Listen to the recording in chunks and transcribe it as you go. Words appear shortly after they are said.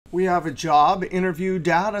We have a job interview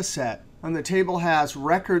data set, and the table has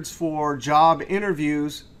records for job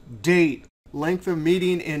interviews, date, length of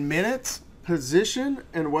meeting in minutes, position,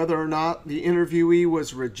 and whether or not the interviewee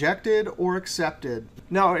was rejected or accepted.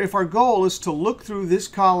 Now, if our goal is to look through this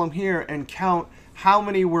column here and count how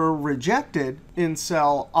many were rejected, in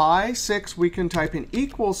cell I6, we can type an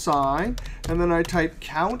equal sign, and then I type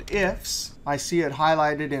COUNTIFS. I see it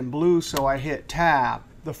highlighted in blue, so I hit Tab.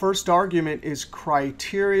 The first argument is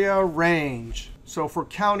criteria range. So for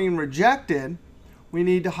counting rejected, we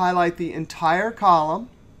need to highlight the entire column.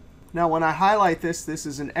 Now, when I highlight this, this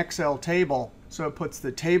is an Excel table. So it puts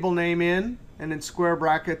the table name in, and in square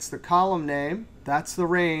brackets, the column name. That's the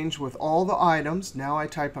range with all the items. Now I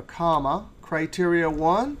type a comma. Criteria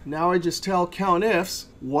 1. Now I just tell COUNTIFS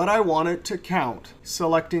what I want it to count.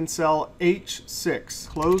 Selecting cell H6.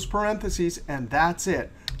 Close parentheses, and that's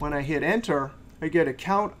it. When I hit Enter, I get a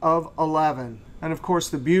count of 11. And of course,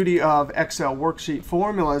 the beauty of Excel worksheet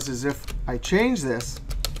formulas is if I change this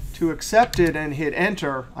to accepted and hit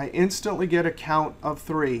Enter, I instantly get a count of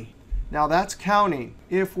 3. Now that's counting.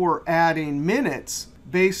 If we're adding minutes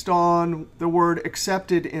based on the word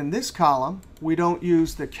accepted in this column, we don't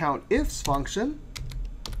use the COUNTIFS function.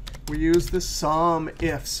 We use the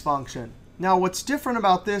SUMIFS function. Now what's different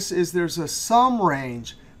about this is there's a sum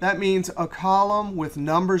range. That means a column with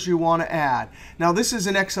numbers you want to add. Now this is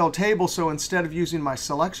an Excel table, so instead of using my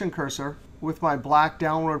selection cursor, with my black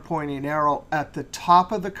downward pointing arrow at the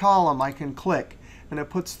top of the column, I can click, and it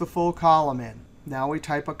puts the full column in. Now we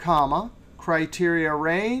type a comma. Criteria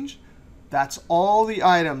range, that's all the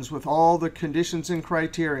items with all the conditions and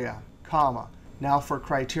criteria, comma. Now for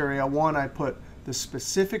criteria 1, I put the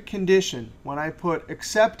specific condition. When I put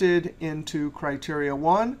accepted into criteria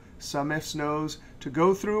 1, SUMIFS knows to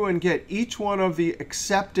go through and get each one of the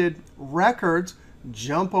accepted records,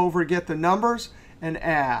 jump over, get the numbers, and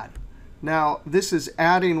add. Now, this is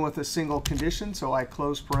adding with a single condition, so I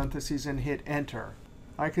close parentheses and hit Enter.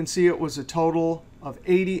 I can see it was a total of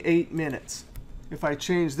 88 minutes. If I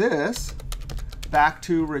change this back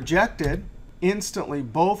to rejected, instantly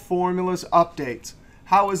both formulas updates.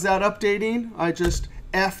 How is that updating? I just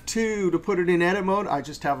F2 to put it in edit mode. I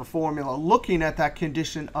just have a formula looking at that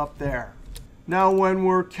condition up there. Now, when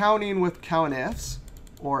we're counting with COUNTIFS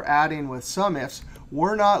or adding with SUMIFS,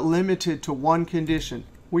 we're not limited to one condition.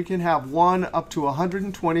 We can have 1 up to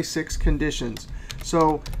 126 conditions.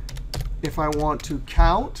 So if I want to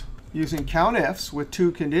count using COUNTIFS with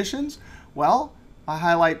 2 conditions, well, I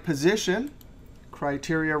highlight position,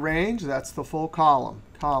 criteria range, that's the full column,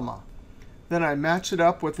 comma. Then I match it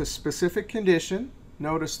up with a specific condition.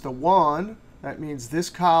 Notice the 1, that means this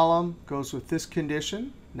column goes with this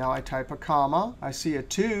condition. Now I type a comma. I see a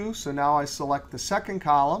 2, so now I select the second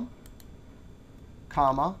column,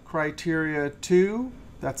 comma, criteria 2,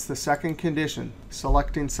 that's the second condition,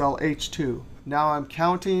 selecting cell H2. Now I'm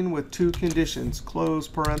counting with 2 conditions, close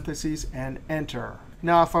parentheses, and Enter.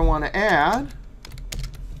 Now if I want to add,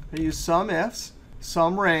 I use SUMIFS,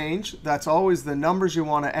 sum range, that's always the numbers you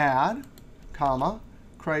want to add, comma,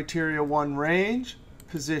 criteria 1 range,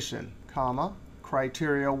 position, comma,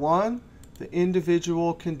 criteria 1, the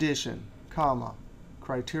individual condition, comma,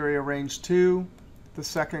 criteria range 2, the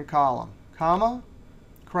second column, comma,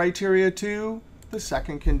 criteria 2, the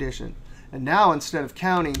second condition. And now instead of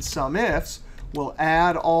counting SUMIFS, we'll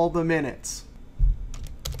add all the minutes.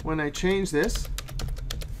 When I change this,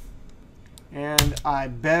 and I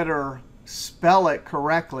better spell it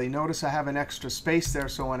correctly, notice I have an extra space there,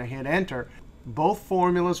 so when I hit Enter, both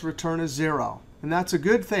formulas return a 0. And that's a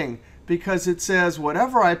good thing, because it says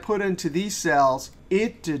whatever I put into these cells,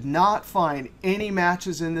 it did not find any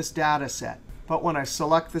matches in this data set. But when I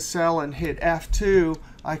select the cell and hit F2,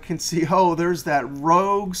 I can see, oh, there's that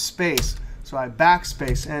rogue space. So I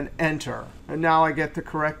backspace and Enter. And now I get the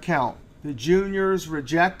correct count. The juniors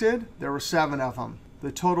rejected, there were 7 of them.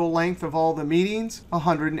 The total length of all the meetings,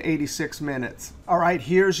 186 minutes. All right,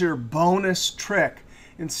 here's your bonus trick.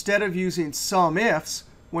 Instead of using SUMIFS,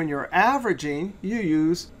 when you're averaging, you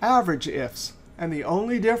use AVERAGEIFS. And the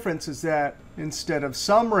only difference is that instead of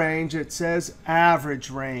sum range, it says average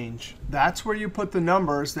range. That's where you put the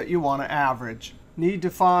numbers that you want to average. Need to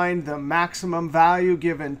find the maximum value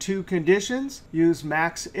given 2 conditions. Use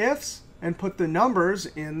MAXIFS and put the numbers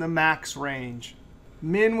in the max range.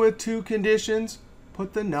 Min with 2 conditions,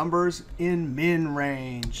 put the numbers in min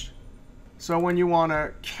range. So when you want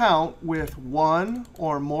to count with 1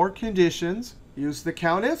 or more conditions, use the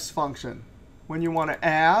COUNTIFS function. When you want to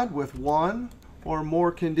add with 1 or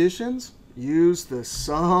more conditions, use the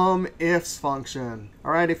SUMIFS function.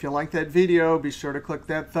 All right, if you like that video, be sure to click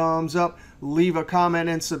that thumbs up, leave a comment,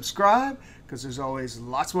 and subscribe, because there's always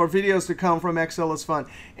lots more videos to come from excelisfun.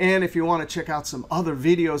 And if you want to check out some other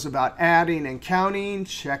videos about adding and counting,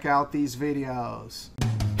 check out these videos.